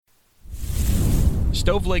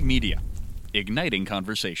Stoveleg Media, igniting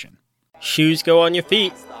conversation. Shoes go on your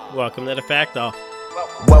feet. Welcome to the Fact Off.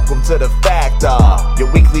 Welcome to the Fact Off,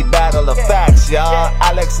 your weekly battle of facts, y'all.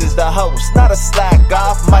 Alex is the host, not a slack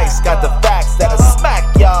off. Mike's got the facts that'll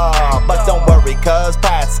smack y'all. But don't worry, cuz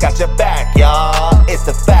Pat's got your back, y'all. It's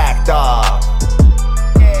the Fact Off.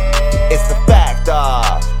 It's the Fact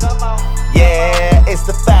Off. Yeah, it's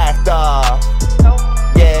the Fact Off.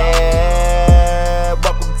 Yeah,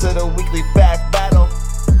 welcome to the weekly fact battle.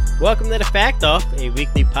 Welcome to the Fact Off, a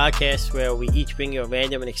weekly podcast where we each bring you a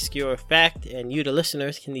random and obscure fact, and you, the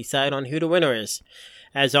listeners, can decide on who the winner is.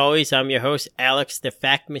 As always, I'm your host, Alex, the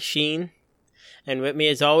Fact Machine, and with me,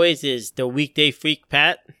 as always, is the weekday freak,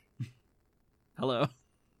 Pat. Hello.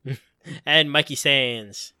 And Mikey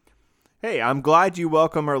Sands. Hey, I'm glad you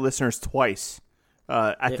welcome our listeners twice.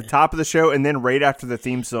 At the top of the show and then right after the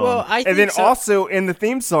theme song. Well, and then also in the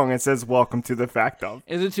theme song it says, welcome to the Fact Off.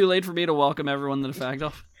 Is it too late for me to welcome everyone to the Fact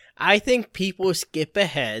Off? I think people skip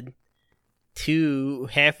ahead to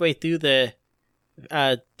halfway through the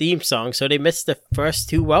theme song, so they miss the first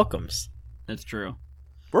two welcomes. That's true.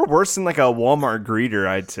 We're worse than like a Walmart greeter,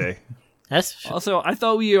 I'd say. Also, I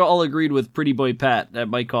thought we all agreed with Pretty Boy Pat that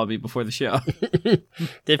Mike called me before the show.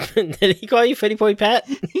 Did he call you Pretty Boy Pat?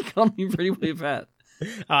 He called me Pretty Boy Pat.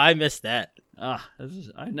 Oh, I missed that.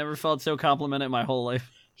 I've never felt so complimented in my whole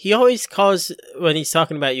life. He always calls, when he's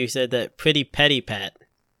talking about you, he said that Pretty Petty Pat.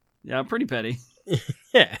 Yeah, I'm pretty petty.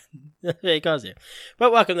 Yeah, that's what he calls you.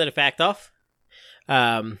 But welcome to the Fact Off.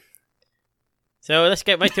 So let's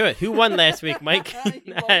get right to it. Who won last week, Mike?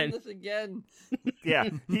 He won this again. Yeah,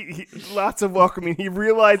 he lots of welcoming. He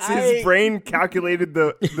realized his brain calculated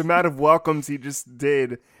the amount of welcomes he just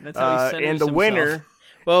did. That's how he and the himself. winner.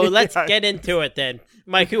 Well, let's get into it then.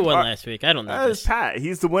 Mike, who won last week? I don't know It's this. Pat.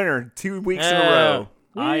 He's the winner 2 weeks in a row.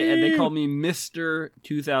 And they call me Mr.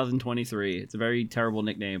 2023. It's a very terrible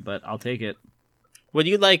nickname, but I'll take it. Would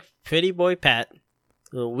you like Pretty Boy Pat,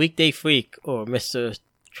 the Weekday Freak, or Mr.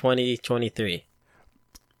 2023?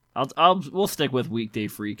 We'll stick with Weekday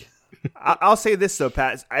Freak. I'll say this though,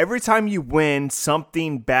 Pat. Every time you win,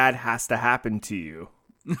 something bad has to happen to you.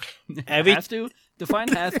 Has to? Define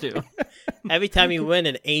has to. Every time you win,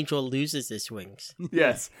 an angel loses his wings.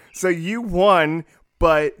 Yes. So you won,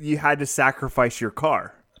 but you had to sacrifice your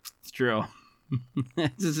car. It's true.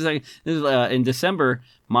 In December,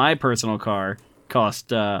 my personal car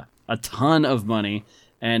cost a ton of money.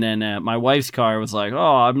 And then my wife's car was like, oh,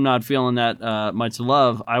 I'm not feeling that much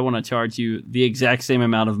love. I want to charge you the exact same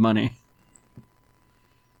amount of money.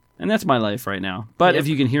 And that's my life right now. But If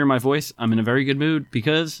you can hear my voice, I'm in a very good mood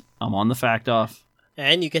because I'm on the Fact Off.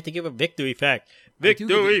 And you get to give a victory fact.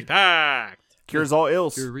 Victory fact! Cures all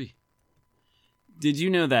ills. Did you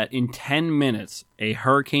know that in 10 minutes, a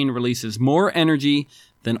hurricane releases more energy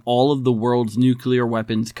than all of the world's nuclear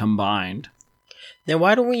weapons combined? Then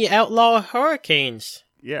why don't we outlaw hurricanes?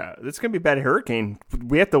 Yeah, this is going to be a bad hurricane.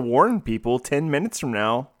 We have to warn people 10 minutes from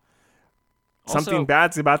now. Something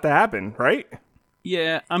bad's about to happen, right?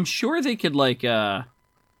 Yeah, I'm sure they could,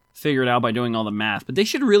 figure it out by doing all the math. But they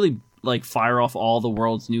should really, fire off all the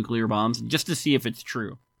world's nuclear bombs just to see if it's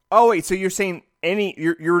true. Oh, wait, so you're saying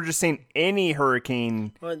you were just saying any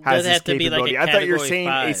hurricane has this capability. I thought you were saying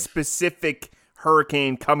 5. A specific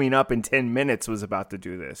hurricane coming up in 10 minutes was about to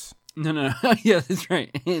do this. No. Yeah, that's right.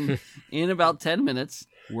 In about 10 minutes,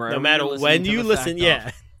 no matter when you listen,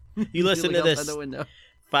 you listen to this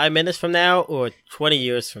 5 minutes from now or 20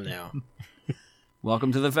 years from now.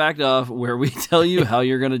 Welcome to the Fact Off, where we tell you how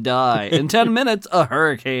you're going to die. In 10 minutes, a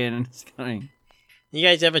hurricane is coming. You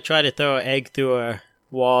guys ever try to throw an egg through a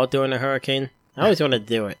wall during a hurricane? I always want to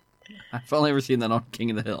do it. I've only ever seen that on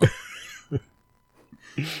King of the Hill.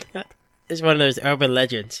 It's one of those urban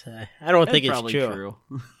legends. I don't think it's true.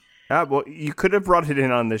 Well, you could have brought it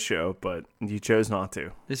in on this show, but you chose not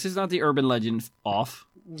to. This is not the urban legend off.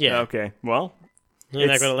 Yeah. Okay. Well, you're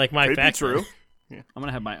not going to like my fact. True. Yeah. I'm going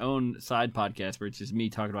to have my own side podcast where it's just me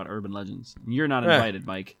talking about urban legends. You're not invited,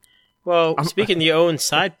 Mike. Well, speaking of your own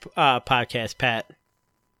side podcast, Pat,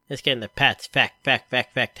 let's get into Pat's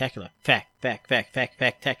Fact-Tacular.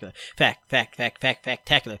 Fact-Tacular.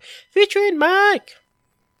 Featuring Mike.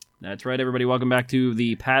 That's right, everybody. Welcome back to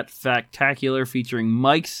the Pat Fact-Tacular featuring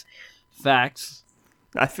Mike's Facts.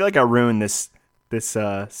 I feel like I ruined this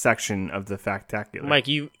section of the Fact-Tacular. Mike,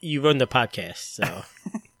 you run the podcast, so...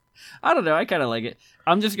 I don't know. I kind of like it.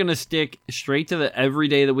 I'm just gonna stick straight to the every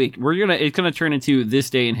day of the week. It's gonna turn into This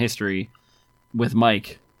Day in History with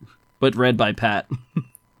Mike, but read by Pat.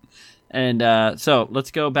 And so let's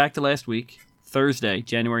go back to last week, Thursday,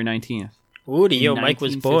 January 19th. Ooh, the year Mike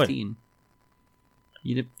was born.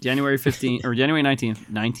 January 15th or January 19th,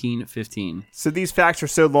 1915. So these facts are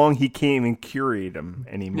so long he can't even curate them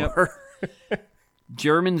anymore. Yep.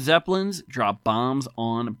 German Zeppelins drop bombs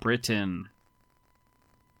on Britain.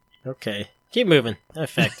 Okay. Keep moving. That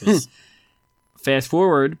fact is... Fast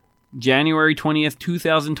forward, January 20th,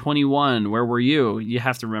 2021. Where were you? You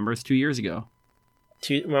have to remember, it's 2 years ago.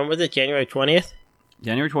 When was it? January 20th?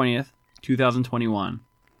 January 20th, 2021.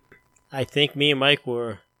 I think me and Mike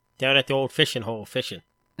were down at the old fishing hole fishing.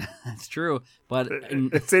 That's true, but...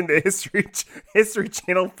 It's in the History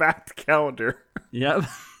Channel fact calendar. Yep.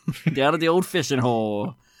 Down at the old fishing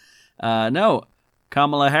hole. No,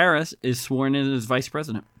 Kamala Harris is sworn in as vice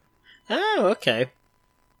president. Oh, okay.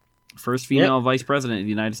 First female vice president of the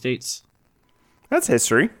United States. That's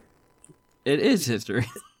history. It is history.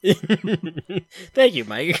 Thank you,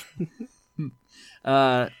 Mike.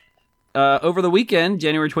 Over the weekend,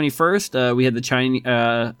 January 21st, we had the Chinese...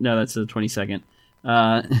 no, that's the 22nd.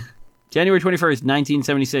 January 21st,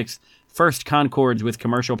 1976. First Concords with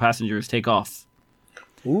commercial passengers take off.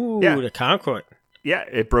 Ooh, Yeah. the Concorde. Yeah,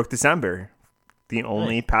 it broke the sound barrier. The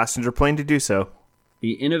only passenger plane to do so.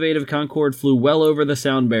 The innovative Concorde flew well over the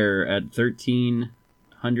sound barrier at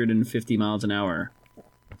 1,350 miles an hour.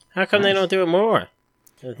 How come they don't do it more?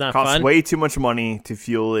 It's not Costs fun. way too much money to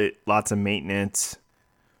fuel it. Lots of maintenance.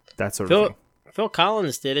 That sort of thing. Phil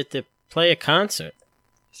Collins did it to play a concert.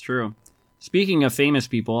 It's true. Speaking of famous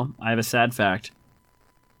people, I have a sad fact.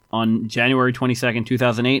 On January 22nd,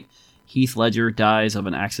 2008, Heath Ledger dies of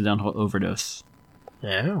an accidental overdose.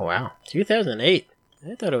 Oh, wow. 2008.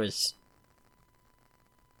 I thought it was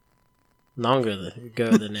longer ago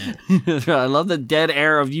than that. I love the dead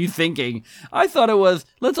air of you thinking. I thought it was.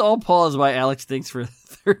 Let's all pause while Alex thinks for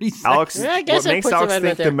 30 seconds. Alex, Yeah, I guess what I makes put Alex some think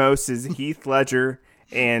right the there. most is Heath Ledger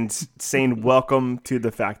and saying welcome to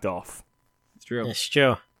the fact off. It's true. It's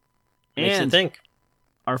true. Makes you And think.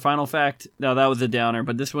 our final fact. No, that was a downer,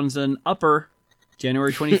 but this one's an upper.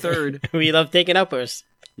 January 23rd. We love taking uppers.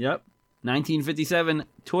 Yep. 1957,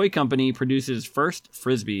 toy company produces first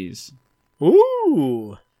Frisbees.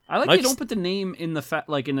 Ooh. I like Mike's- they don't put the name in the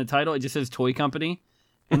in the title. It just says toy company,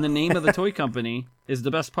 and the name of the toy company is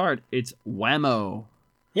the best part. It's Whammo.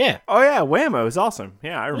 Yeah. Oh, yeah, Whammo is awesome.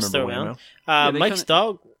 Yeah, I Let's remember throw it Whammo. down. they Mike's kinda-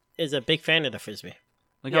 dog is a big fan of the Frisbee.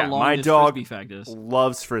 Like Yeah, how long my this dog Frisbee fact is.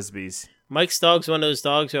 loves Frisbees. Mike's dog's one of those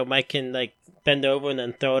dogs where Mike can like bend over and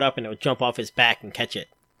then throw it up and it'll jump off his back and catch it.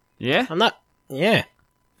 Yeah? I'm not. Yeah.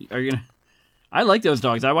 Are you gonna? I like those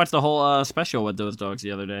dogs. I watched the whole special with those dogs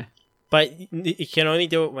the other day. But you can only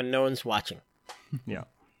do it when no one's watching. Yeah.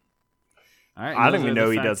 All right, I those don't even are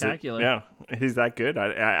the know he does it. Factacular. Yeah, he's that good.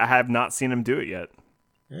 I have not seen him do it yet.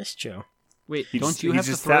 That's true. Wait, He don't just- you he's have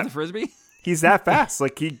to just throw that- the Frisbee? He's that fast.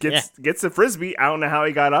 Like he gets the Frisbee. I don't know how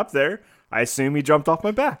he got up there. I assume he jumped off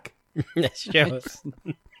my back. That's true. You're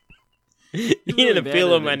You really didn't bad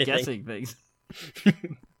feel at him anything. guessing things.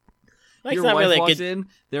 Mike's Your not wife really a walks good. in,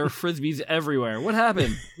 there are Frisbees everywhere. What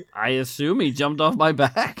happened? I assume he jumped off my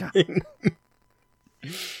back.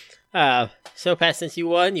 So, Pat, since you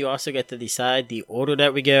won, you also get to decide the order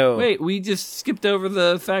that we go. Wait, we just skipped over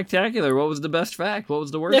the Factacular. What was the best fact? What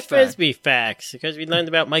was the worst the fact? Frisbee facts, because we learned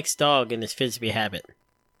about Mike's dog and his Frisbee habit.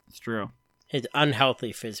 It's true. His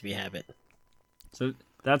unhealthy Frisbee habit. So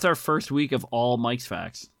that's our first week of all Mike's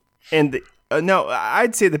facts. And no,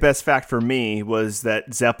 I'd say the best fact for me was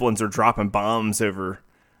that Zeppelins are dropping bombs over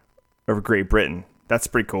Great Britain. That's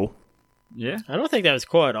pretty cool. Yeah. I don't think that was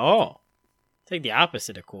cool at all. I think the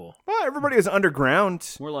opposite of cool. Well, everybody was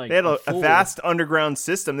underground. We're like they had a a fool. vast underground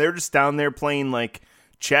system. They were just down there playing like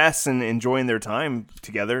chess and enjoying their time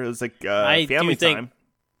together. It was like family time.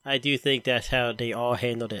 I do think that's how they all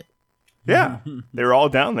handled it. Yeah, they were all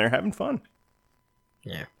down there having fun.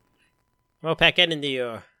 Yeah. Well, Pat, get into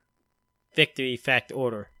your victory fact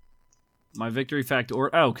order. My victory fact,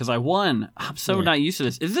 because I won. I'm so not used to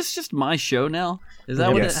this. Is this just my show now? Is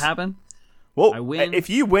that what it Yes. happened? Well, I win. if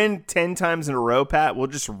you win 10 times in a row, Pat, we'll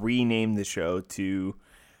just rename the show to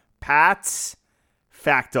Pat's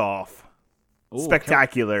Fact Off. Ooh,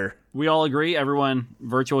 Spectacular. We all agree? Everyone,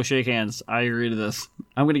 virtual shake hands. I agree to this.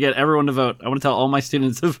 I'm going to get everyone to vote. I want to tell all my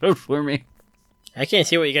students to vote for me. I can't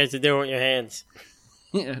see what you guys are doing with your hands.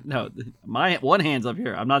 No, my one hand's up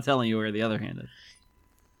here. I'm not telling you where the other hand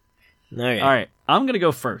is. Okay. All right, I'm going to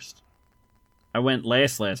go first. I went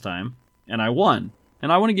last time, and I won.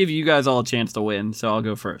 And I want to give you guys all a chance to win, so I'll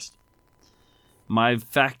go first. My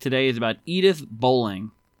fact today is about Edith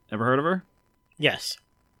Bowling. Ever heard of her? Yes.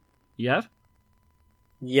 You have?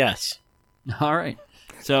 Yes. All right.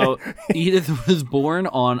 So Edith was born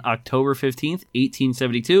on October 15th,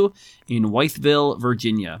 1872 in Wytheville,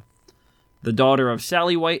 Virginia. The daughter of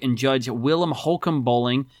Sally White and Judge Willem Holcomb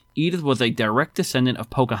Bowling, Edith was a direct descendant of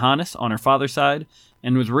Pocahontas on her father's side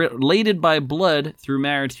and was related by blood through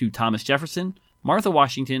marriage to Thomas Jefferson, Martha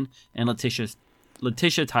Washington, and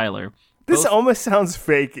Letitia Tyler. This almost sounds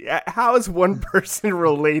fake. How is one person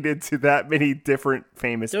related to that many different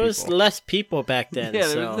famous There was people? less people back then. Yeah,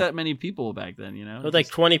 there wasn't that many people back then, you know? There was like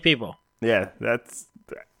 20 people. Yeah, that's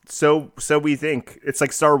so we think. It's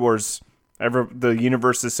like Star Wars. The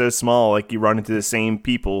universe is so small, like you run into the same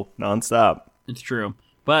people nonstop. It's true.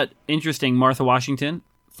 But interesting, Martha Washington,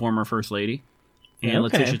 former First Lady, and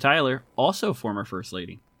Okay. Letitia Tyler, also former First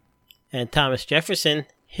Lady. And Thomas Jefferson,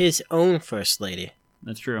 his own First Lady.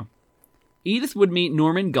 That's true. Edith would meet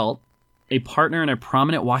Norman Galt, a partner in a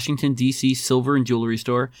prominent Washington, D.C. silver and jewelry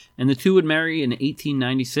store, and the two would marry in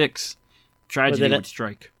 1896. Tragedy would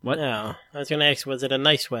strike. What? No, I was going to ask, was it a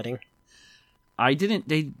nice wedding? They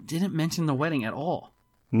didn't mention the wedding at all.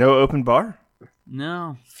 No open bar?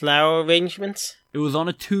 No. Flower arrangements? It was on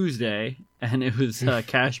a Tuesday, and it was a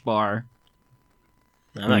cash bar.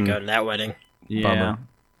 I'm not going to that wedding. Yeah. Bummer.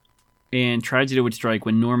 And tragedy would strike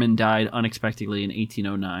when Norman died unexpectedly in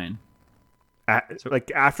 1809.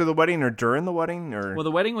 Like after the wedding or during the wedding? Or Well,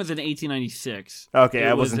 the wedding was in 1896. okay, It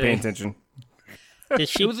I was wasn't paying attention. Did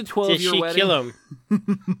she, It was a 12-year did wedding. she kill him?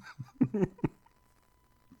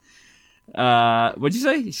 What'd you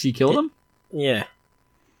say? She killed him? Yeah.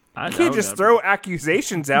 I You can't just throw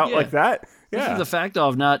accusations out Yeah. like that. This Yeah. is a fact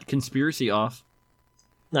off, not conspiracy off.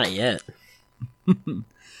 Not yet.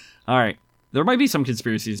 All right. There might be some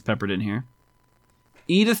conspiracies peppered in here.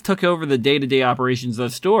 Edith took over the day-to-day operations of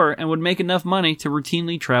the store and would make enough money to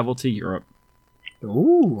routinely travel to Europe.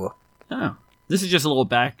 Ooh. Oh. This is just a little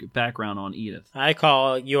background on Edith. I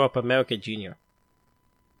call Europe America Junior.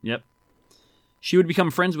 Yep. She would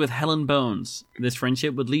become friends with Helen Bones. This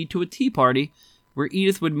friendship would lead to a tea party where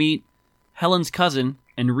Edith would meet Helen's cousin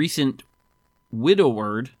and recent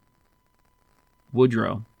widower,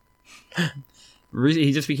 Woodrow.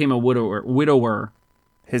 He just became a widower.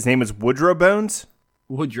 His name is Woodrow Bones?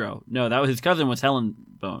 Woodrow. No, that was his cousin was Helen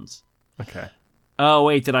Bones. Okay. Oh,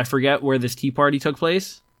 wait, did I forget where this tea party took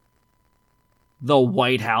place? The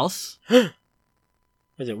White House.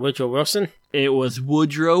 Was it Woodrow Wilson? It was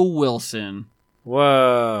Woodrow Wilson.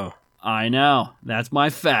 Whoa. I know. That's my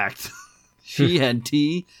fact. She had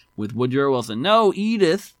tea with Woodrow Wilson. No,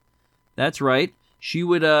 Edith. That's right. She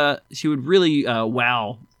would really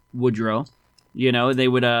wow Woodrow. You know, they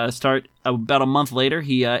would start about a month later.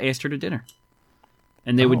 He asked her to dinner,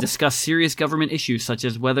 and they would discuss serious government issues such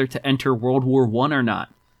as whether to enter World War I or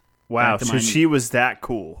not. Wow, to so my- she was that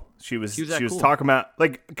cool. She was that cool. talking about,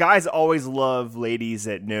 like, guys always love ladies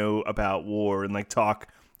that know about war and like talk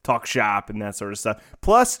shop and that sort of stuff.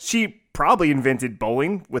 Plus, she probably invented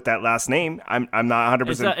bowling with that last name. I'm not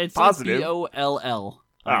 100% It's positive. like Bollling.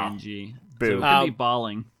 boo. So it could be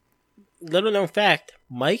balling. Little known fact,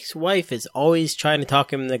 Mike's wife is always trying to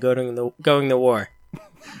talk him into going to war.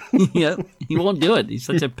 Yep, he won't do it. He's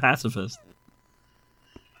such a pacifist.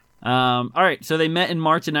 All right, so they met in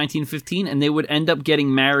March of 1915, and they would end up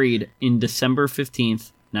getting married in December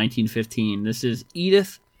 15th, 1915. This is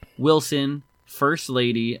Edith Wilson, First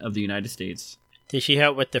Lady of the United States. Did she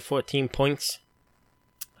help with the 14 points?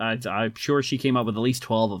 I'm sure she came up with at least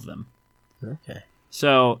 12 of them. Okay.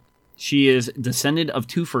 So she is descended of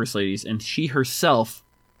two First Ladies, and she herself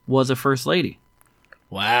was a First Lady.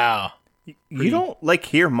 Wow. You don't like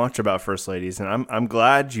hear much about first ladies, and I'm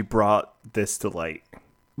glad you brought this to light.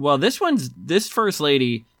 Well, this First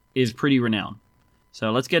Lady is pretty renowned.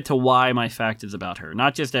 So let's get to why my fact is about her.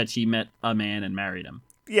 Not just that she met a man and married him.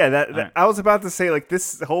 Yeah, right. I was about to say, like,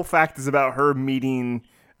 this whole fact is about her meeting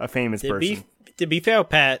a famous person. To be fair,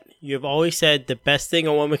 Pat, you've always said the best thing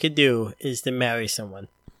a woman could do is to marry someone.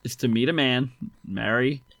 It's to meet a man,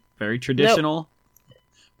 marry, very traditional,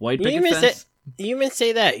 white You picket even, fence. you even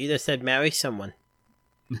say that. You just said marry someone.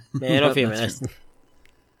 Man, don't feel That's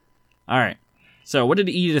All right. So what did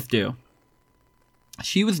Edith do?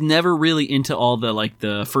 She was never really into all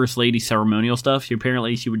the First Lady ceremonial stuff. She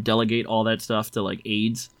would delegate all that stuff to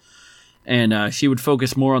aides, and she would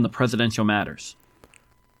focus more on the presidential matters.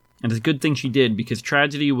 And it's a good thing she did, because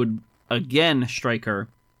tragedy would again strike her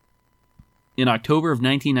in October of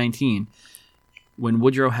 1919 when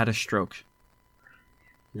Woodrow had a stroke.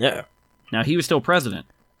 No. Now, he was still president.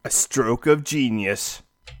 A stroke of genius.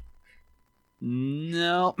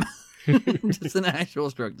 No. Just an actual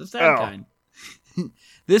stroke. The sad kind.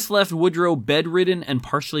 This left Woodrow bedridden and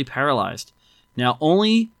partially paralyzed. Now,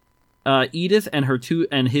 only Edith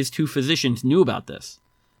and his two physicians knew about this.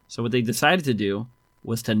 So what they decided to do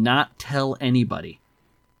was to not tell anybody.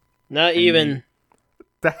 Not even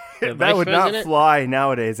That vice would not president? fly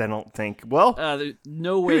nowadays, I don't think. Well,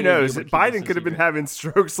 No way. who they'd be knows? able to keep Biden this a could have been secret. having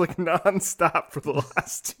strokes like nonstop for the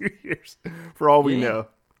last 2 years, for all we Yeah. know.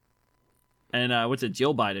 And what's it?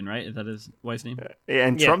 Jill Biden, right? Is that his wife's name?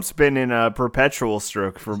 And Yeah. Trump's been in a perpetual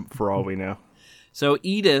stroke for all we know. So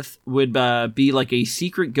Edith would be like a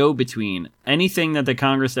secret go-between. Anything that the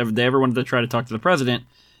Congress they ever wanted to try to talk to the president,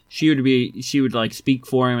 she would like speak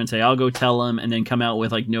for him and say, "I'll go tell him," and then come out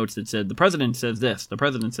with like notes that said, "The president says this, the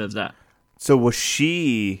president says that." So was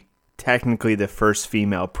she technically the first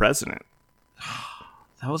female president?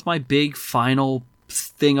 That was my big final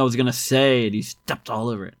thing I was gonna say, and he stepped all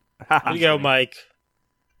over it. Here you go, Mike.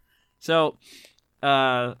 So,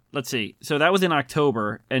 let's see. So that was in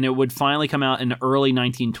October, and it would finally come out in early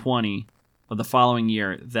 1920 of the following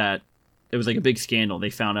year that it was like a big scandal. They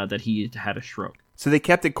found out that he had a stroke. So they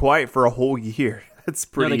kept it quiet for a whole year. That's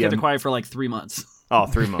No, pretty. they kept it quiet for like 3 months. Oh,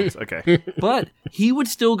 3 months. Okay. But he would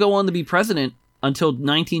still go on to be president until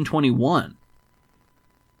 1921.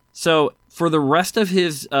 So for the rest of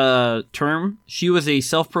his term, she was a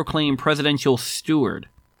self-proclaimed presidential steward.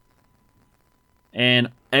 And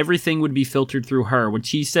everything would be filtered through her. What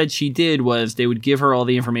she said she did was they would give her all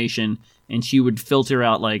the information, and she would filter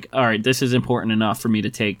out like, all right, this is important enough for me to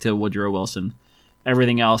take to Woodrow Wilson.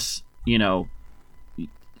 Everything else, don't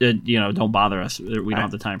bother us. We don't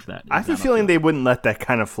have the time for that. I have a feeling they wouldn't let that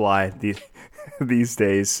kind of fly these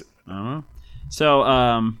days.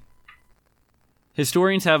 So,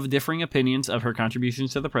 historians have differing opinions of her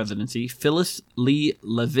contributions to the presidency. Phyllis Lee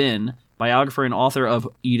Levin, biographer and author of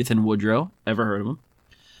Edith and Woodrow, ever heard of him,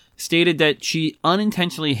 stated that she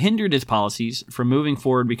unintentionally hindered his policies from moving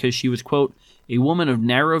forward because she was, quote, a woman of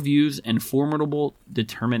narrow views and formidable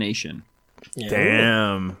determination. Yeah.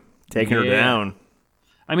 Damn. Taking her Yeah. down.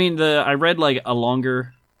 I mean, I read like a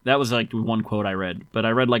longer, that was like one quote I read, but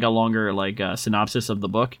I read like a longer synopsis of the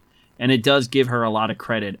book, and it does give her a lot of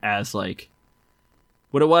credit as like,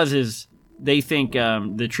 what it was is they think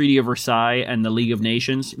the Treaty of Versailles and the League of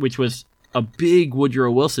Nations, which was a big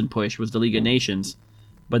Woodrow Wilson push, was the League of Nations,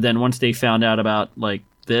 but then once they found out about like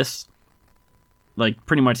this, like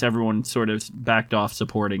pretty much everyone sort of backed off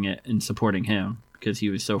supporting it and supporting him because he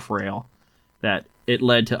was so frail that it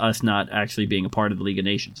led to us not actually being a part of the League of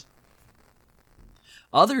Nations.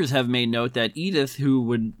 Others have made note that Edith, who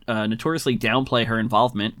would notoriously downplay her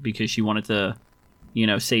involvement because she wanted to,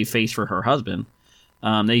 save face for her husband,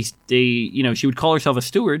 she would call herself a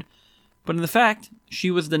steward, but in the fact, she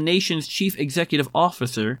was the nation's chief executive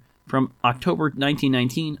officer from October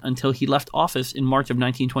 1919 until he left office in March of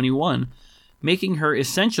 1921, making her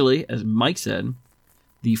essentially, as Mike said,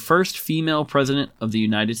 the first female president of the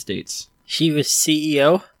United States. She was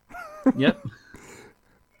CEO. Yep.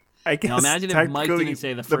 I guess Now imagine if Mike technically didn't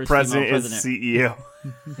say the first president female is president.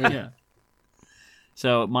 CEO. Yeah.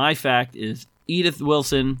 So my fact is Edith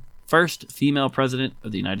Wilson, first female president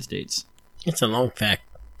of the United States. It's a long fact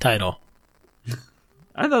title.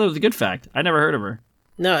 I thought it was a good fact. I never heard of her.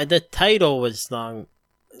 No, the title was long.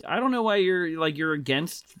 I don't know why you're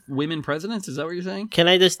against women presidents. Is that what you're saying? Can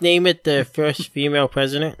I just name it the first female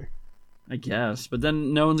president? I guess, but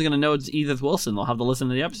then no one's gonna know it's Edith Wilson. They'll have to listen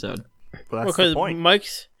to the episode. Well, that's the Because point.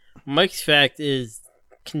 Mike's fact is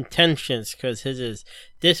contentious because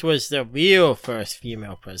this was the real first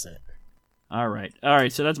female president. All right.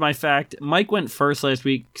 So that's my fact. Mike went first last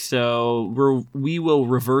week, so we will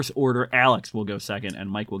reverse order. Alex will go second, and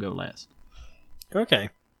Mike will go last. Okay.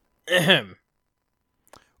 Ahem.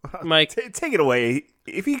 Mike, Take it away.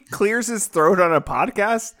 If he clears his throat on a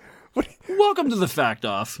podcast, Welcome to the Fact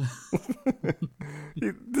Off.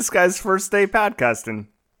 this guy's first day podcasting.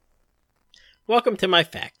 welcome to my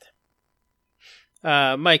fact.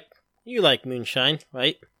 Mike, you like moonshine,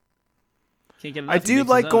 right? Can't get I do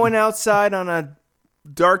like going outside on a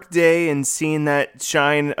dark day and seeing that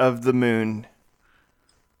shine of the moon.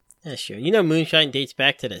 Yeah, sure. You know moonshine dates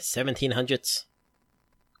back to the 1700s?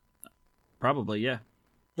 Probably, yeah.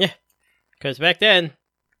 Yeah. Because back then,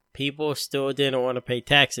 people still didn't want to pay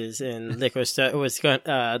taxes, and liquor sales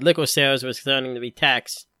was starting to be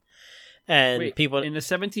taxed. And Wait, people, in the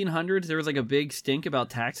 1700s, there was like a big stink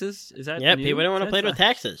about taxes. Is that yeah, new? people didn't want to pay their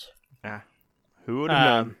taxes. Who would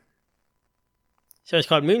have known? So it's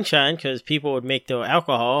called moonshine because people would make their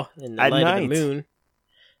alcohol in the At light night. of the moon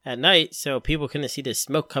at night, so people couldn't see the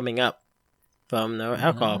smoke coming up from the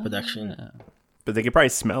alcohol production. But they could probably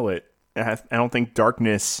smell it. I don't think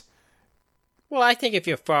darkness. Well, I think if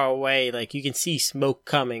you're far away, like you can see smoke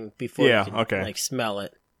coming before Yeah, you can okay. like smell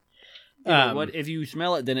it. Yeah, what if you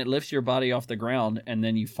smell it? Then it lifts your body off the ground, and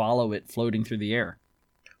then you follow it floating through the air.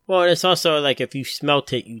 Well, it's also like if you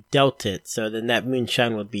smelt it, you dealt it, so then that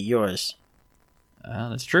moonshine would be yours.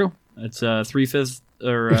 That's true. It's 3/5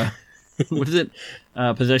 or what is it?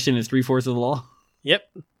 Possession is 3/4 of the law. Yep.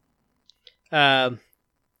 So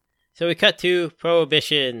we cut to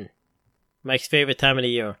Prohibition, Mike's favorite time of the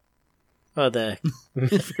year. Oh,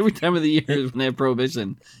 Every time of the year is when they have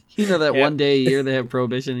Prohibition. You know that one day a year they have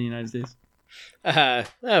Prohibition in the United States?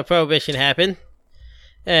 Prohibition happened.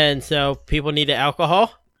 And so people needed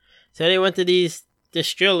alcohol. So they went to these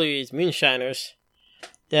distilleries, moonshiners,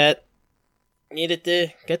 that needed to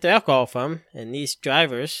get their alcohol from. And these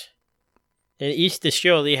drivers, and each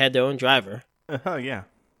distillery had their own driver. Oh, yeah.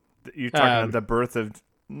 You're talking about the birth of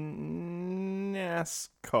NASCAR.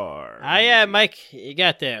 Yeah, Mike, you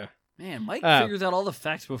got there. Man, Mike figures out all the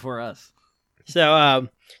facts before us. So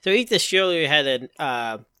each distillery had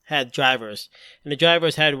drivers, and the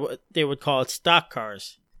drivers had what they would call stock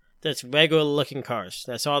cars. That's regular looking cars.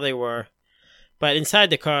 That's all they were. But inside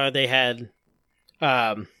the car, they had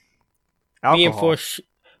reinforced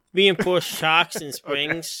shocks and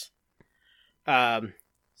springs. Okay.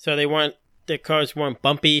 So the cars weren't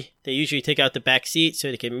bumpy. They usually take out the back seat so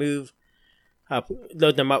they can move,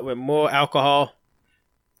 load them up with more alcohol.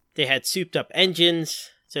 They had souped up engines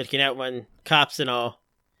so they can outrun cops and all.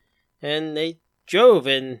 And they drove,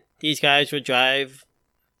 and these guys would drive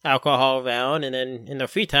alcohol around, and then in their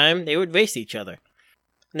free time, they would race each other.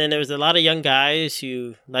 And then there was a lot of young guys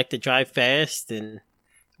who liked to drive fast and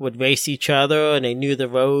would race each other, and they knew the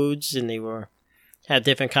roads, and they had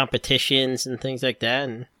different competitions and things like that.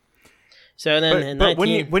 And so then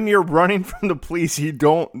when you're running from the police, you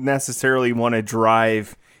don't necessarily want to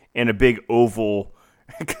drive in a big oval.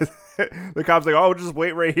 Because the cop's like, we'll just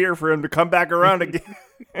wait right here for him to come back around again.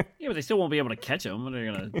 Yeah, but they still won't be able to catch him. Are they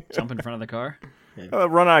going to jump in front of the car? They'll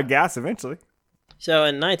run out of gas eventually. So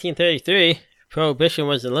in 1933, Prohibition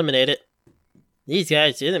was eliminated. These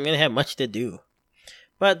guys didn't really have much to do.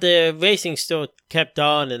 But the racing still kept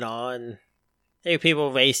on and on.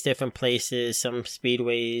 People raced different places, some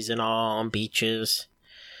speedways and all, on beaches.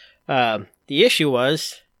 The issue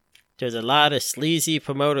was, there's a lot of sleazy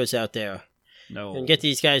promoters out there. No. And get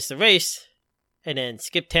these guys to race, and then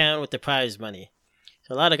skip town with the prize money.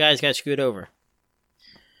 So a lot of guys got screwed over.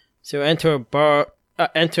 So enter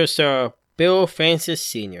Sir Bill Francis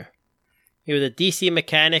Sr. He was a DC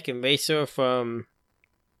mechanic and racer from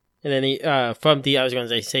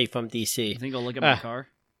DC. You think I'll look at my car?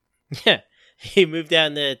 Yeah, he moved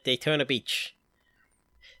down to Daytona Beach.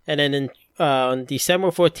 And then on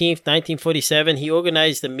December 14th, 1947, he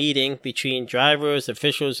organized a meeting between drivers,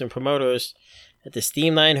 officials, and promoters at the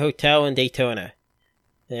Steamline Hotel in Daytona.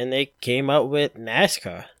 And they came up with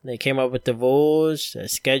NASCAR. They came up with the rules, the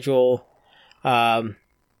schedule. What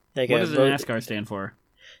does the NASCAR stand for?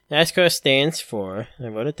 NASCAR stands for, I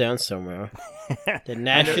wrote it down somewhere, the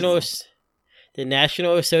National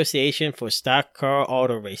Association for Stock Car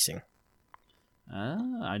Auto Racing.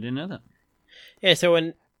 I didn't know that. Yeah,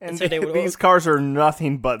 so these cars are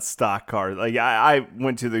nothing but stock cars. Like I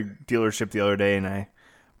went to the dealership the other day and I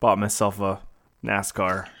bought myself a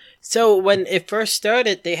NASCAR. So when it first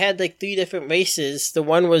started, they had like 3 different races. The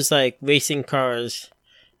one was like racing cars.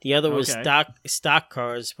 The other was stock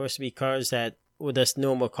cars, supposed to be cars that were just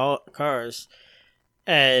normal cars.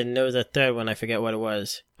 And there was a third one, I forget what it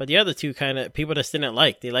was. But the other 2 kind of people just didn't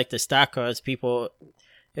like. They liked the stock cars. People,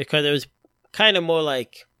 because it was kind of more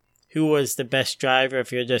like who was the best driver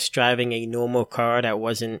if you're just driving a normal car that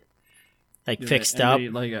wasn't like fixed up.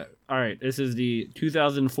 All right, this is the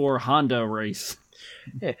 2004 Honda race.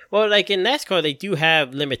 Yeah. Well, like in NASCAR, they do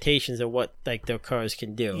have limitations of what like their cars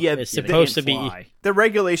can do. Yeah, it's supposed to be. The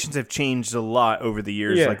regulations have changed a lot over the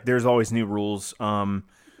years. Yeah. Like there's always new rules.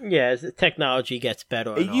 As the technology gets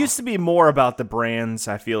better. It used to be more about the brands.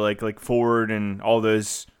 I feel like Ford and all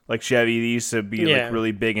those like Chevy. They used to be like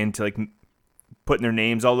really big into like putting their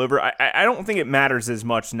names all over. I don't think it matters as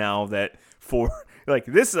much now that Ford. Like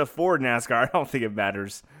this is a Ford NASCAR. I don't think it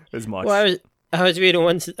matters as much. Well, I was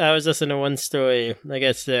listening to one story. I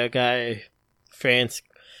guess the guy, France,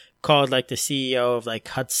 called like the CEO of like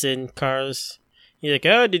Hudson Cars. He's like,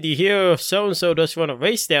 "Oh, did you hear so and so just run a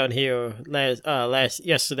race down here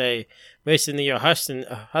yesterday, racing in your Hudson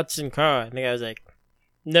car?" And the guy was like,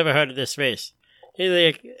 "Never heard of this race." He's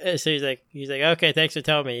like, "Okay, thanks for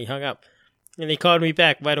telling me." He hung up, and he called me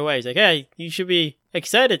back right away. He's like, "Hey, you should be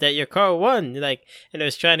excited that your car won." Like, and I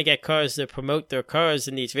was trying to get cars to promote their cars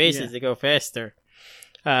in these races to go faster.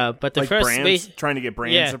 But the like first brands, race, trying to get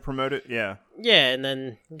brands to promote it, yeah, and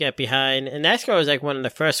then get behind. And NASCAR was like one of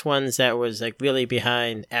the first ones that was like really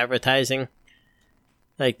behind advertising.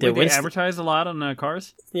 Like they advertise a lot on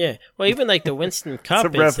cars. Yeah, well, even like the Winston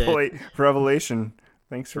Cup it's a revelation.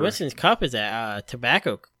 Thanks for Winston's Cup is a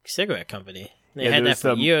tobacco cigarette company. They had that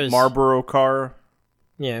for years. Marlboro car.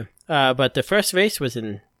 Yeah. But the first race was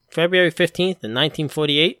in February 15th in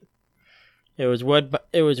 1948. It was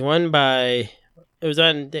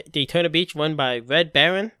on Daytona Beach, won by Red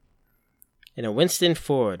Baron and a Winston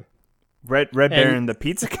Ford. Red Baron, the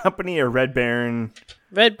pizza company, or Red Baron?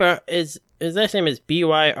 Red Baron his last name is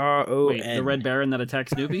Byron. Wait, the Red Baron that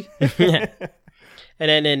attacked Snoopy? Yeah. And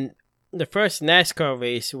then in the first NASCAR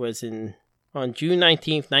race was on June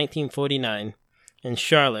 19th, 1949 in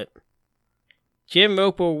Charlotte. Jim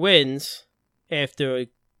Roper wins after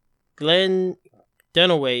Glenn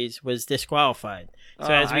Dunaway's was disqualified.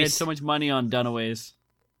 So I had so much money on Dunaway's.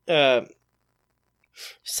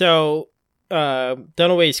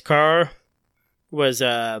 Dunaway's car was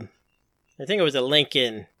I think it was a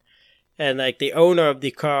Lincoln, and like the owner of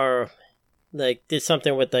the car like did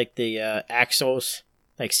something with like the axles,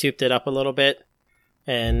 like souped it up a little bit,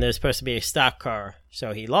 and there's supposed to be a stock car,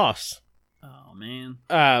 so he lost. Oh man.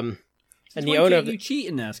 And the owner of you cheat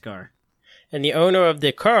in NASCAR. And the owner of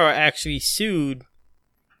the car actually sued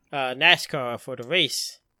NASCAR for the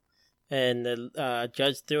race. And the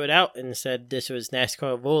judge threw it out and said this was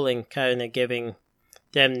NASCAR ruling, kind of giving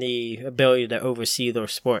them the ability to oversee their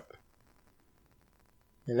sport.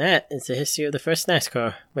 And that is the history of the first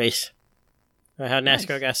NASCAR race. Or how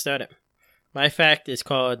NASCAR got started. My fact is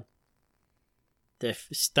called the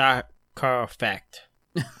Stock Car Fact.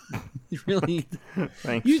 Really?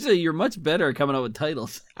 Thanks. Usually you're much better at coming up with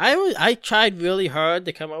titles. I tried really hard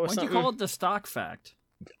to come up with Why'd something. you call it the Stock Fact?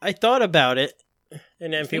 I thought about it,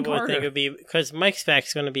 and then Think people would think harder. it would be, because Mike's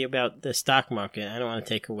fact's going to be about the stock market. I don't want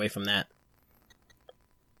to take away from that.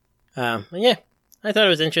 Yeah, I thought it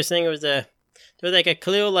was interesting. There was like a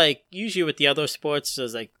clear, like, usually with the other sports,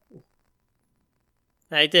 there's like,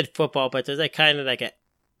 I did football, but there's like kind of like a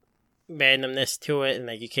randomness to it, and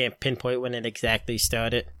like you can't pinpoint when it exactly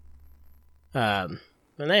started. When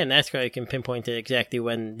they had NASCAR, you can pinpoint it exactly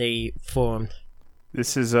when they formed.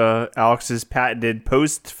 This is Alex's patented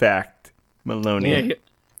post fact, Maloney.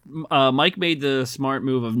 Yeah, Mike made the smart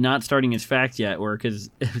move of not starting his fact yet, because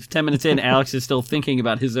 10 minutes in, Alex is still thinking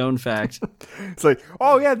about his own fact. It's like,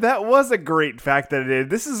 oh yeah, that was a great fact that I did.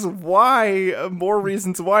 This is why, more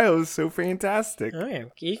reasons why it was so fantastic. Oh yeah,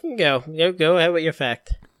 you can go. Go ahead with your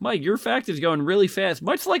fact. Mike, your fact is going really fast,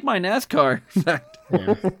 much like my NASCAR fact.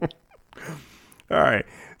 Yeah. All right,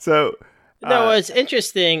 so no, what's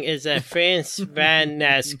interesting is that France ran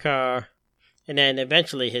NASCAR, and then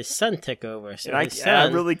eventually his son took over. So I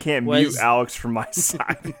really can't mute Alex from my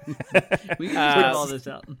side. We can clip all this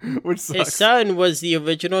out. Which sucks. His son was the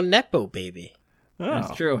original Nepo baby. Oh.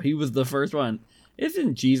 That's true. He was the first one.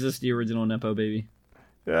 Isn't Jesus the original Nepo baby?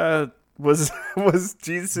 Was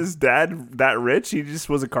Jesus' dad that rich? He just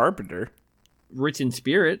was a carpenter. Rich in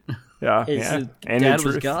spirit. Yeah, His yeah. And dad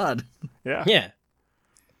was God. Yeah. Yeah.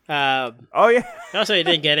 Oh yeah. Also, he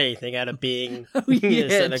didn't get anything out of being Yeah, the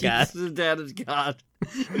son of God. Jesus' dad is God.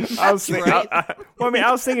 I was thinking.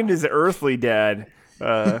 I was thinking his earthly dad,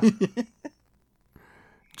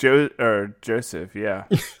 Joseph. Yeah.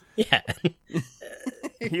 Yeah.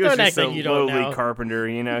 He was Don't just act a like you don't lowly know. carpenter.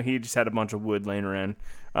 He just had a bunch of wood laying around.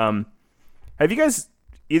 Have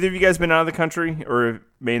either of you guys been out of the country, or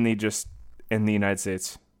mainly just in the United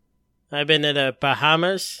States? I've been to the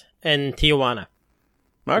Bahamas and Tijuana.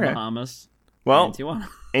 Okay. Bahamas. Well, And Tijuana.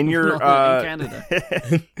 in your in Canada.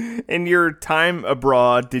 in your time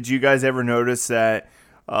abroad, did you guys ever notice that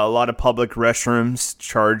a lot of public restrooms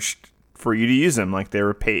charged for you to use them, like they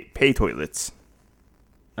were pay toilets?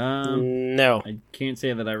 No. I can't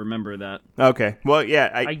say that I remember that. Okay. Well,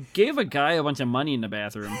 yeah. I gave a guy a bunch of money in the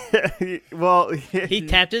bathroom. Well, He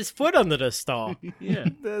tapped his foot under the stall. Yeah.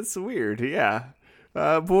 that's weird. Yeah.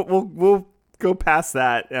 We'll go past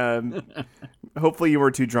that. Hopefully you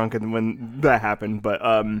weren't too drunk when that happened, but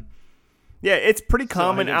yeah, it's pretty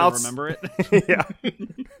common out. Remember it? Yeah.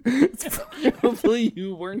 Hopefully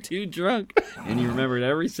you weren't too drunk and you remembered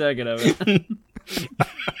every second of it.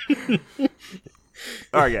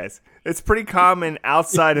 All right, guys. It's pretty common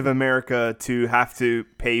outside of America to have to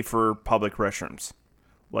pay for public restrooms,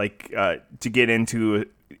 like to get into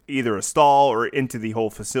either a stall or into the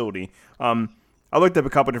whole facility. I looked up a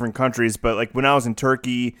couple different countries, but like when I was in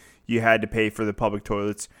Turkey, you had to pay for the public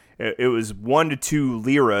toilets. It was 1 to 2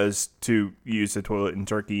 liras to use the toilet in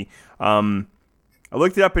Turkey. I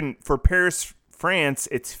looked it up, and for Paris, France,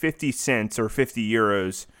 it's 50 cents or 50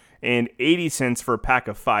 euros and 80 cents for a pack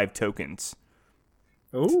of 5 tokens.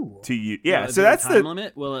 Ooh. To you, yeah. Is So there a that's time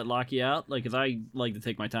limit. Will it lock you out? Like, 'cause I like to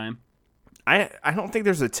take my time. I don't think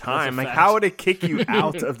there's a time. Like, fact. how would it kick you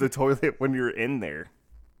out of the toilet when you're in there?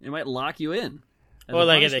 It might lock you in. Or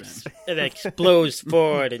like it explodes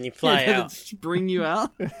forward and you fly out. Spring you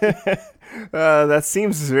out? That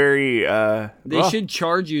seems very... They should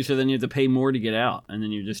charge you so then you have to pay more to get out. And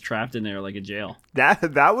then you're just trapped in there like a jail.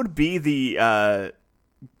 That would be the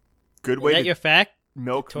good way to your fact?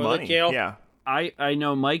 Milk toilet money. Jail? Yeah. I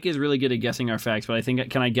know Mike is really good at guessing our facts, but I think...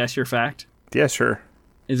 Can I guess your fact? Yeah, sure.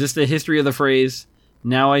 Is this the history of the phrase,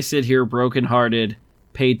 now I sit here broken-hearted,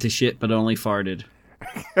 paid to shit but only farted?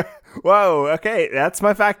 Whoa, okay, that's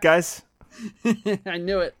my fact, guys. I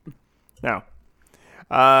knew it. Now,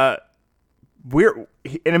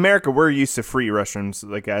 in America, we're used to free restrooms,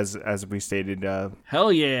 like as we stated.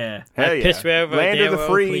 Hell yeah. Hell yeah. Piss wherever Land of the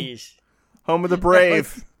free, please. Home of the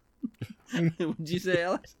brave. What'd you say,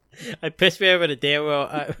 Alex? I piss wherever the damn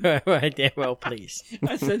well, please.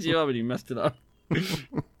 I set you up and you messed it up.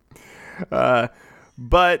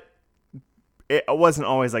 But it wasn't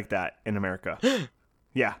always like that in America.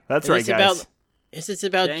 Yeah, that's right, guys. Is this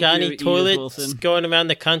about Thank Johnny you, Toilets going around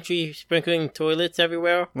the country sprinkling toilets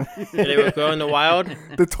everywhere? They were growing the wild?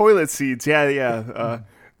 The toilet seeds, yeah.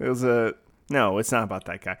 It was no, it's not about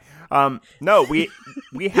that guy. No, we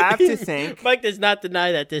have to thank... Mike does not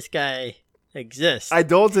deny that this guy exists. I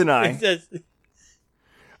don't deny.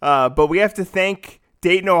 But we have to thank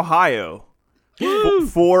Dayton, Ohio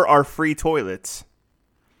for our free toilets.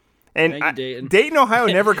 And Dayton, Ohio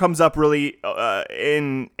never comes up really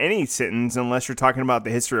in any sentence unless you're talking about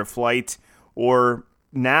the history of flight, or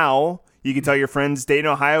now you can tell your friends Dayton,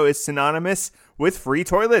 Ohio is synonymous with free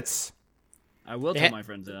toilets. I will tell my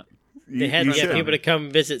friends that. They had to get people to come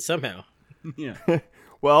visit somehow. Yeah.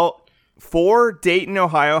 Well, 4 Dayton,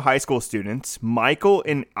 Ohio high school students, Michael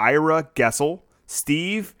and Ira Gessel,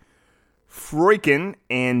 Steve Freuchen,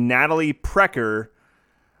 and Natalie Precker,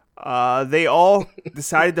 they all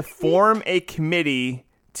decided to form a committee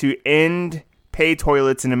to end pay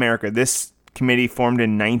toilets in America. This committee formed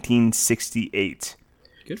in 1968.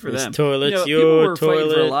 Good for them. Toilets, people were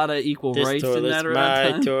fighting for a lot of equal rights in that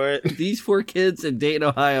around time. These 4 kids in Dayton,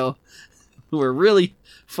 Ohio, were really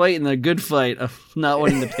fighting the good fight of not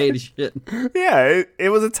wanting to pay the shit. Yeah, it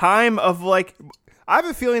was a time of like... I have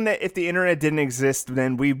a feeling that if the internet didn't exist,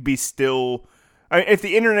 then we'd be still... if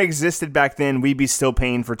the internet existed back then, we'd be still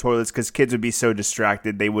paying for toilets because kids would be so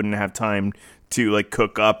distracted they wouldn't have time to like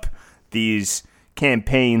cook up these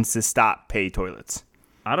campaigns to stop pay toilets.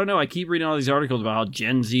 I don't know. I keep reading all these articles about how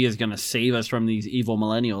Gen Z is going to save us from these evil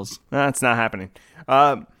millennials. That's not happening.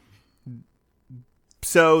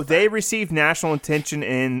 So they received national attention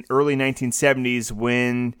in early 1970s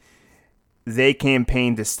when they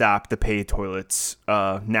campaigned to stop the pay toilets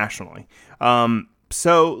nationally.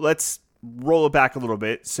 So let's roll it back a little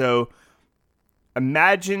bit. So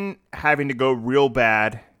imagine having to go real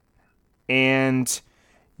bad and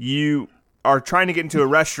you are trying to get into a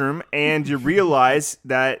restroom and you realize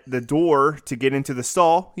that the door to get into the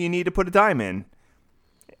stall, you need to put a dime in.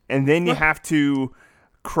 And then you have to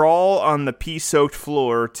crawl on the pee-soaked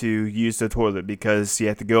floor to use the toilet because you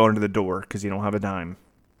have to go under the door because you don't have a dime.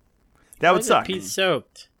 That would suck.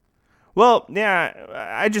 Pee-soaked? Well, yeah,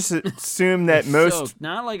 I just assume that most... Soaked,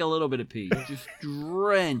 not like a little bit of pee. Just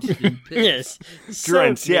drenched in piss. Yes.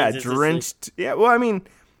 Drenched, yeah, drenched. Yeah, well, I mean,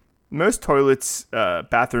 most toilets,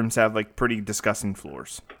 bathrooms have, like, pretty disgusting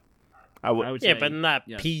floors. I would say, but not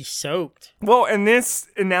pee-soaked. Well, in this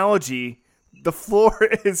analogy, the floor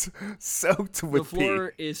is soaked with pee. The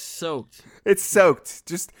floor is soaked. It's soaked.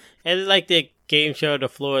 Just... It's like the game show, The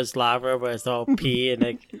Floor is Lava, where it's all pee and,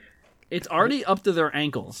 like... It's already up to their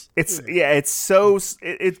ankles. It's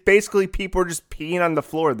basically people are just peeing on the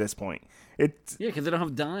floor at this point. Because they don't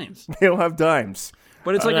have dimes. They don't have dimes.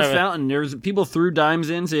 But it's like a fountain. There's people threw dimes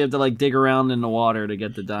in, so you have to like dig around in the water to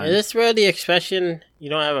get the dimes. Is this where the expression "you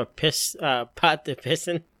don't have a piss pot to piss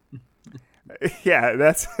in"? Yeah,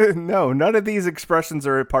 that's no. None of these expressions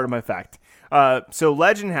are a part of my fact. So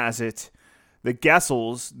legend has it, the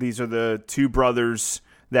Gessels. These are the 2 brothers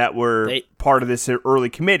that were part of this early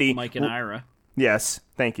committee. Mike and Ira. Yes,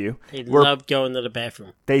 thank you. They love going to the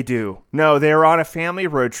bathroom. They do. No, they were on a family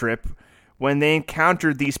road trip when they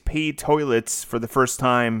encountered these paid toilets for the first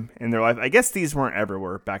time in their life. I guess these weren't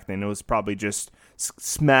everywhere back then. It was probably just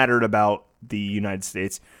smattered about the United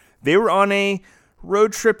States. They were on a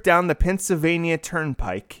road trip down the Pennsylvania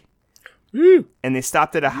Turnpike, and they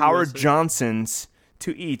stopped at a Howard Johnson's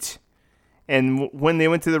to eat. And when they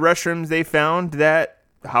went to the restrooms, they found that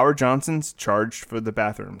Howard Johnson's charged for the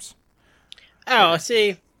bathrooms. Oh,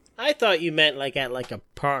 see, I thought you meant like at like a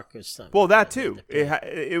park or something. Well, that too.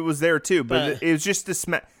 It was there too, but it was just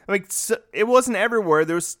it wasn't everywhere.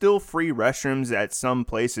 There was still free restrooms at some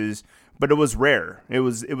places, but it was rare. It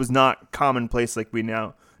was not commonplace like we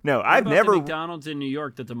now No, I've about never. The McDonald's in New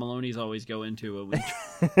York that the Maloney's always go into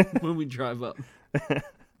when we drive up.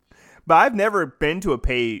 But I've never been to a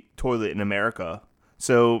pay toilet in America,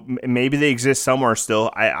 so maybe they exist somewhere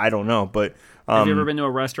still. I don't know, but have you ever been to a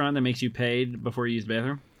restaurant that makes you pay before you use the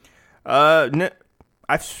bathroom? No,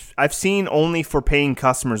 I've seen only for paying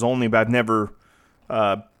customers only, but I've never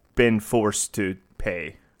been forced to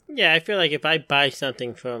pay. Yeah, I feel like if I buy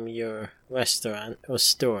something from your restaurant or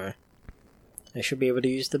store, I should be able to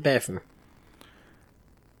use the bathroom.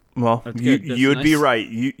 Well, you would be right.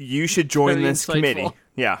 You should join Very this insightful. committee.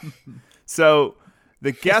 Yeah. So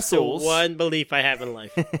the That's the Gessels, one belief I have in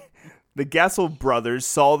life. the Gessel brothers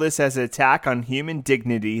saw this as an attack on human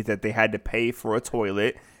dignity that they had to pay for a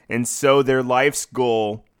toilet, and so their life's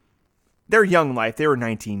goal, their young life, they were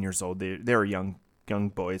 19 years old. They were young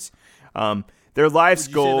boys. Their life's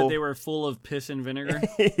Would you goal. say that they were full of piss and vinegar?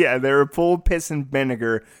 Yeah, they were full of piss and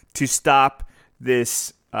vinegar to stop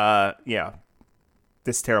this.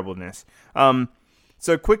 This terribleness.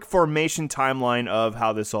 So, quick formation timeline of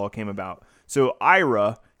how this all came about. So,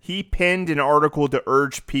 Ira, he penned an article to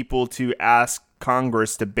urge people to ask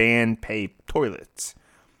Congress to ban pay toilets.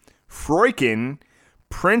 Freuchen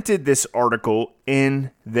printed this article in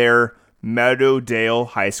their Meadowdale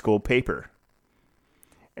High School paper.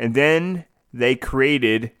 And then they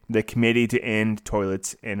created the Committee to End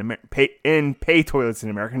Toilets in America. Pay toilets in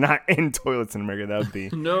America, not end toilets in America. That would be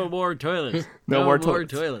No more toilets. No more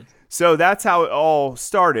toilets. So that's how it all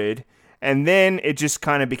started, and then it just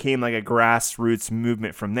kind of became like a grassroots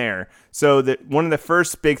movement from there. So one of the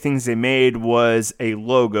first big things they made was a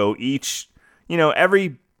logo.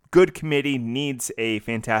 Every good committee needs a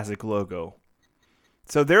fantastic logo.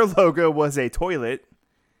 So their logo was a toilet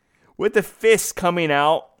with a fist coming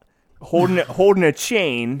out, holding a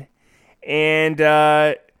chain, and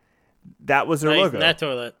that was their logo. That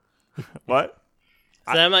toilet. What?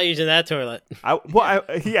 So I'm not using that toilet.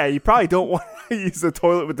 You probably don't want to use the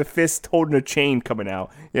toilet with the fist holding a chain coming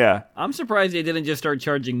out. Yeah. I'm surprised they didn't just start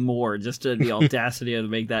charging more, just to the audacity to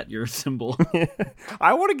make that your symbol.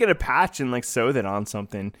 I want to get a patch and sew that on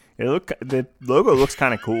something. The logo looks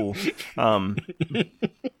kind of cool.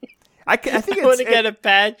 I think I want to get a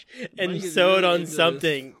patch and sew it on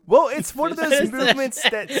something. Well, it's one of those movements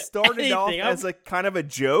that started off as kind of a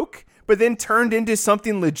joke, but then turned into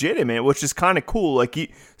something legitimate, which is kind of cool.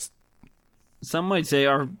 Some might say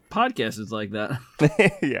our podcast is like that.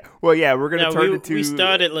 Yeah. Well, yeah, we're going to turn it to... We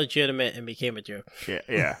started legitimate and became a joke.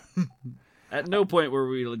 Yeah. At no point were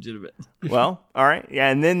we legitimate. Well, all right. Yeah,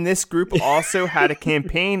 and then this group also had a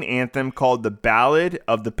campaign anthem called The Ballad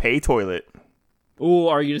of the Pay Toilet. Ooh,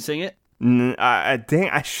 are you going to sing it?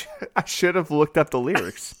 I should have looked up the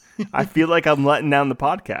lyrics. I feel like I'm letting down the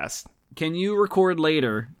podcast. Can you record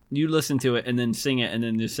later? You listen to it and then sing it, and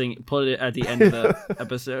then just put it at the end of the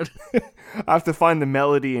episode. I have to find the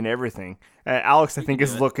melody and everything. Alex, I think,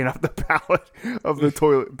 is looking up the ballad of the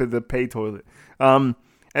toilet, the pay toilet. And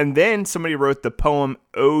then somebody wrote the poem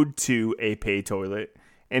 "Ode to a Pay Toilet,"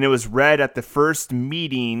 and it was read at the first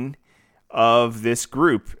meeting of this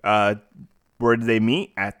group. Where did they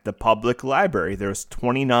meet? At the public library. There was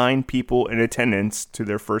 29 people in attendance to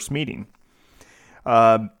their first meeting.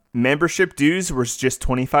 Membership dues was just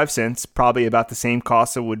 25 cents, probably about the same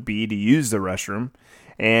cost it would be to use the restroom.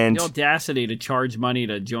 And the audacity to charge money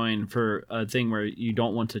to join for a thing where you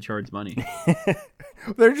don't want to charge money.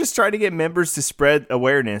 They're just trying to get members to spread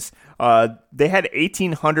awareness. They had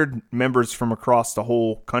 1,800 members from across the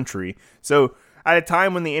whole country. So at a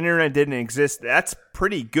time when the internet didn't exist, that's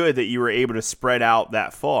pretty good that you were able to spread out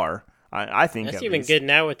that far. I think that's even good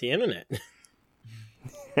now with the internet.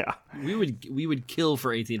 Yeah, we would kill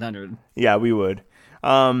for 1,800. Yeah, we would.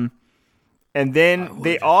 And then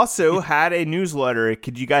they also had a newsletter.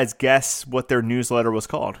 Could you guys guess what their newsletter was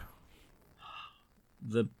called?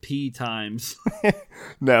 The P Times.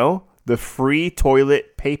 No, the Free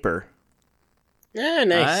Toilet Paper. Yeah,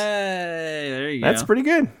 nice. Hey, there you go. That's pretty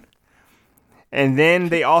good. And then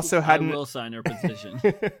they also had... I will sign their petition.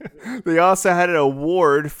 They also had an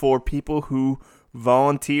award for people who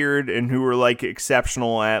volunteered and who were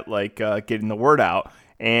exceptional at getting the word out.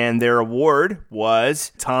 And their award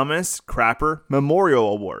was Thomas Crapper Memorial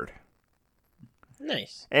Award.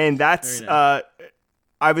 Nice. And that's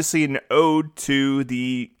obviously an ode to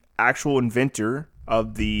the actual inventor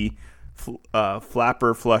of the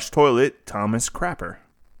flapper flush toilet, Thomas Crapper.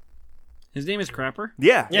 His name is Crapper?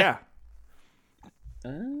 Yeah.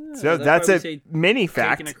 So that's a mini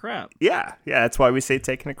fact. Taking a crap. Yeah, that's why we say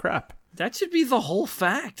taking a crap. That should be the whole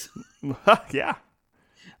fact. Yeah.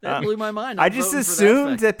 That blew my mind. I just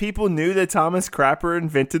assumed that people knew that Thomas Crapper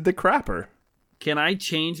invented the crapper. Can I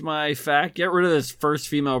change my fact? Get rid of this first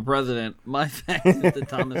female president. My fact is the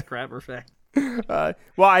Thomas Crapper fact.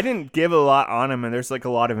 Well, I didn't give a lot on him, and there's like a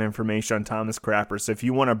lot of information on Thomas Crapper. So if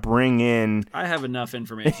you want to bring in, I have enough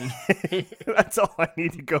information. That's all I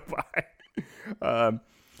need to go by.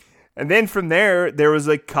 And then from there was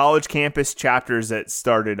like college campus chapters that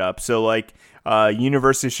started up. So like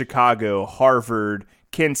University of Chicago, Harvard,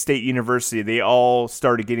 Kent State University, they all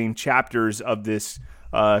started getting chapters of this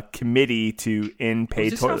committee to end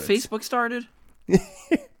paid toilets. Is this how Facebook started?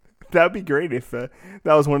 That would be great if that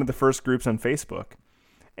was one of the first groups on Facebook.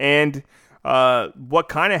 And what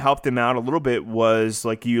kind of helped them out a little bit was,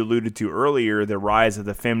 like you alluded to earlier, the rise of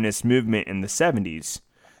the feminist movement in the 70s.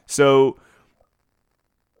 So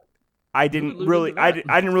I didn't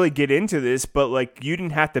really get into this, but like you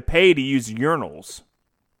didn't have to pay to use urinals.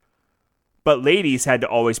 But ladies had to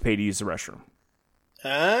always pay to use the restroom.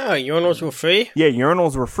 Ah, urinals were free? Yeah,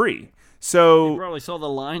 urinals were free. So you probably saw the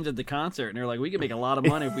lines at the concert, and they're like, "We could make a lot of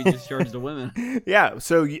money if we just charged the women." Yeah,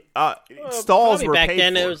 so stalls were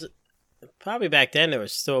paid for. Probably back then, it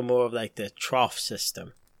was still more of like the trough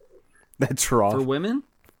system. The trough for women?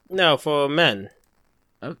 No, for men.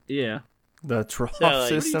 Oh yeah, the trough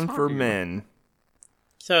system for men. About?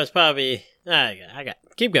 So it's probably I got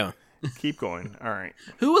keep going. Keep going. All right.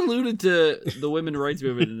 Who alluded to the women's rights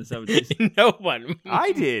movement in the 70s? No one.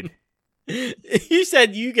 I did. You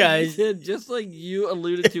said you guys did, just like you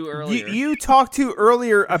alluded to earlier. You talked to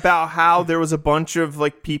earlier about how there was a bunch of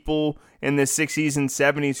like people in the 60s and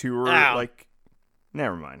 70s who were like,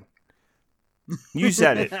 never mind. You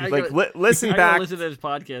said it. Like listen back. Listen to this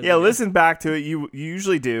podcast. Yeah, listen back to it. You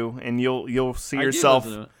usually do, and you'll see yourself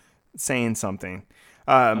saying something.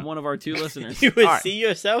 I'm one of our 2 listeners. You would see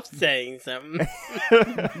yourself saying something.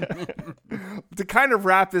 To kind of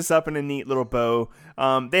wrap this up in a neat little bow,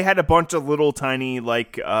 they had a bunch of little tiny,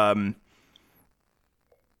 like,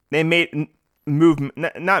 they made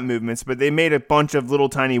not movements, but they made a bunch of little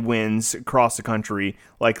tiny wins across the country,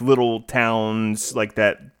 like little towns like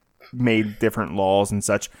that made different laws and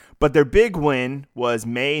such. But their big win was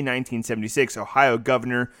May 1976. Ohio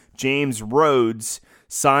Governor James Rhodes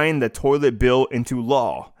signed the toilet bill into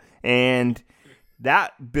law. And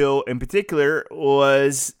that bill in particular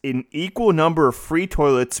was an equal number of free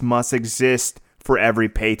toilets must exist for every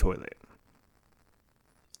pay toilet.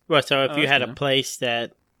 Well, so if you had a place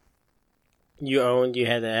that you owned, you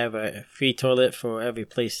had to have a free toilet for every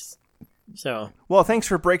place. So, well, thanks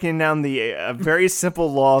for breaking down the very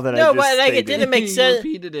simple law that I just stated. It didn't make sense.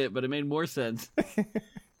 You repeated it, but it made more sense.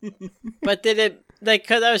 But did it, like,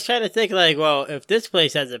 because I was trying to think, like, well, if this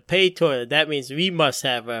place has a paid toilet, that means we must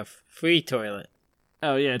have a free toilet.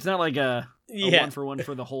 Oh, yeah, it's not like a 1-for-1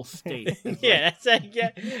 for the whole state. That's like,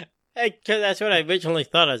 because that's what I originally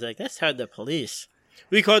thought. I was like, that's hard to police.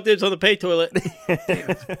 We caught dibs on the paid toilet.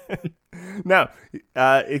 No,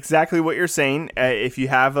 exactly what you're saying. If you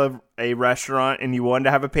have a restaurant and you want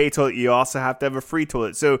to have a pay toilet, you also have to have a free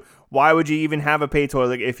toilet. So why would you even have a pay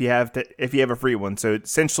toilet if you have a free one? So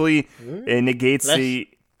essentially, it negates the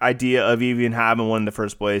idea of even having one in the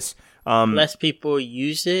first place. Less people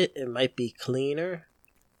use it. It might be cleaner.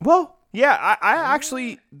 Well, yeah, I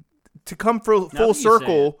actually, to come full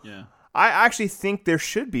circle, I actually think there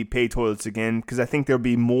should be pay toilets again because I think there'll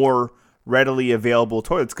be more readily available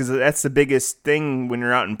toilets because that's the biggest thing when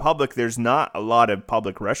you're out in public. There's not a lot of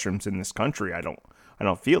public restrooms in this country. I don't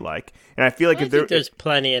feel like, and I feel like there's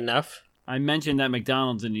plenty enough. I mentioned that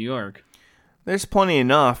McDonald's in New York. There's plenty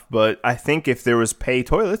enough, but I think if there was pay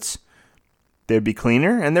toilets, they'd be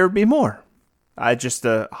cleaner and there would be more. Just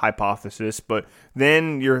a hypothesis, but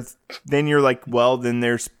then you're like, well, then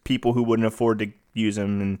there's people who wouldn't afford to use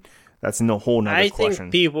them, and that's a whole nother question. I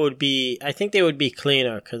think they would be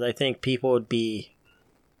cleaner because I think people would be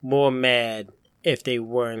more mad if they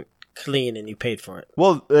weren't clean and you paid for it.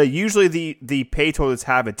 Well, usually the pay toilets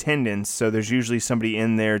have attendants, so there's usually somebody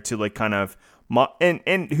in there to like kind of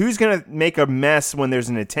and who's gonna make a mess when there's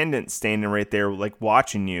an attendant standing right there like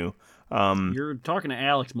watching you? You're talking to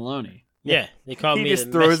Alex Maloney. Yeah, they call me. He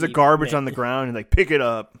just throws the garbage on the ground and like pick it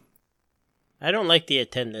up. I don't like the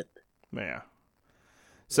attendant. Yeah.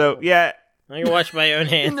 So yeah, I can wash my own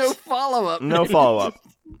hands. No follow up. No follow up.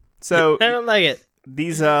 So I don't like it.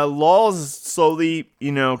 These laws slowly,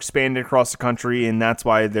 expanded across the country, and that's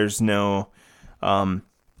why there's no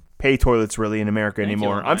pay toilets really in America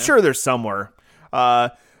anymore. I'm sure there's somewhere,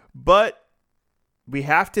 but we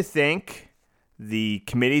have to thank the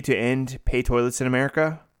Committee to End Pay Toilets in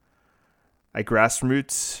America, a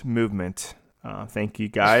grassroots movement. Thank you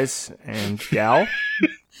guys and gal.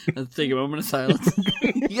 Let's take a moment of silence.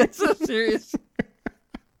 You get so serious.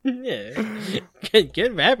 Yeah.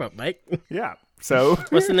 Good wrap up, Mike. Yeah. So,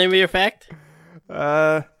 what's the name of your fact?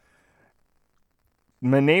 My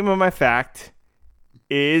name of my fact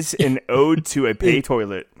is an ode to a pay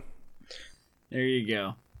toilet. There you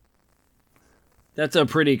go. That's a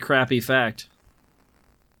pretty crappy fact.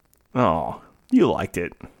 Oh, you liked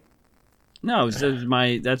it. No,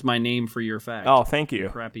 that's my name for your fact. Oh, thank you.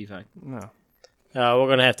 Crappy fact. No. We're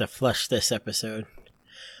going to have to flush this episode.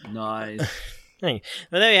 Nice. Well,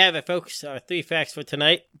 there you have it, folks. Our 3 facts for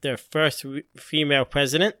tonight. The first female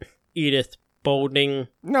president, Edith Boulding.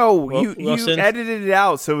 No, you Wilson. edited it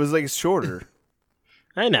out, so it was like shorter.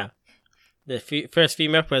 I know. The first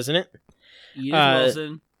female president. Edith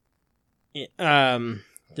Wilson. The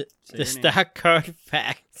stock card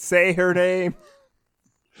fact. Say her name.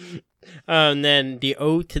 And then the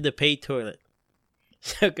ode to the pay toilet.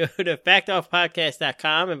 So go to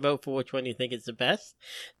factoffpodcast.com and vote for which one you think is the best.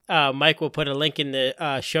 Mike will put a link in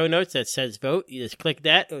the show notes that says vote. You just click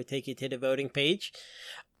that. It will take you to the voting page.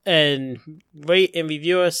 And rate and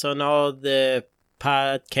review us on all the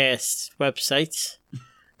podcast websites.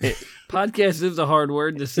 Podcast is a hard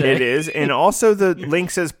word to say. It is. And also the link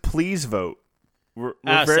says please vote. We're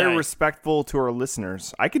very respectful to our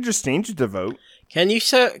listeners. I could just change it to vote. Can you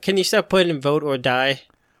start putting in vote or die? I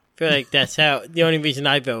feel like that's the only reason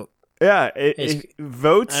I vote. Yeah,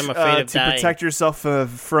 vote I'm afraid of to dying. protect yourself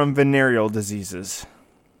from venereal diseases.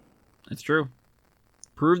 That's true.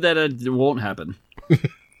 Prove that it won't happen.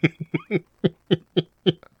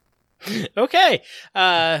 Okay.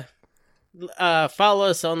 Follow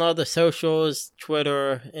us on all the socials,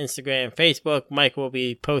 Twitter, Instagram, Facebook. Mike will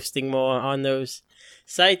be posting more on those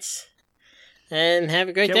sites. And have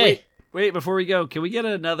a great day. Wait, before we go, can we get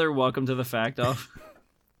another welcome to the fact off?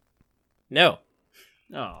 No.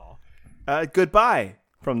 Oh. Goodbye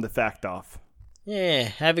from the fact off. Yeah,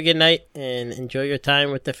 have a good night and enjoy your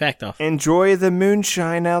time with the fact off. Enjoy the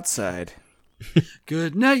moonshine outside.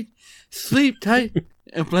 Good night, sleep tight,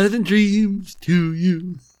 and pleasant dreams to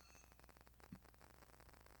you.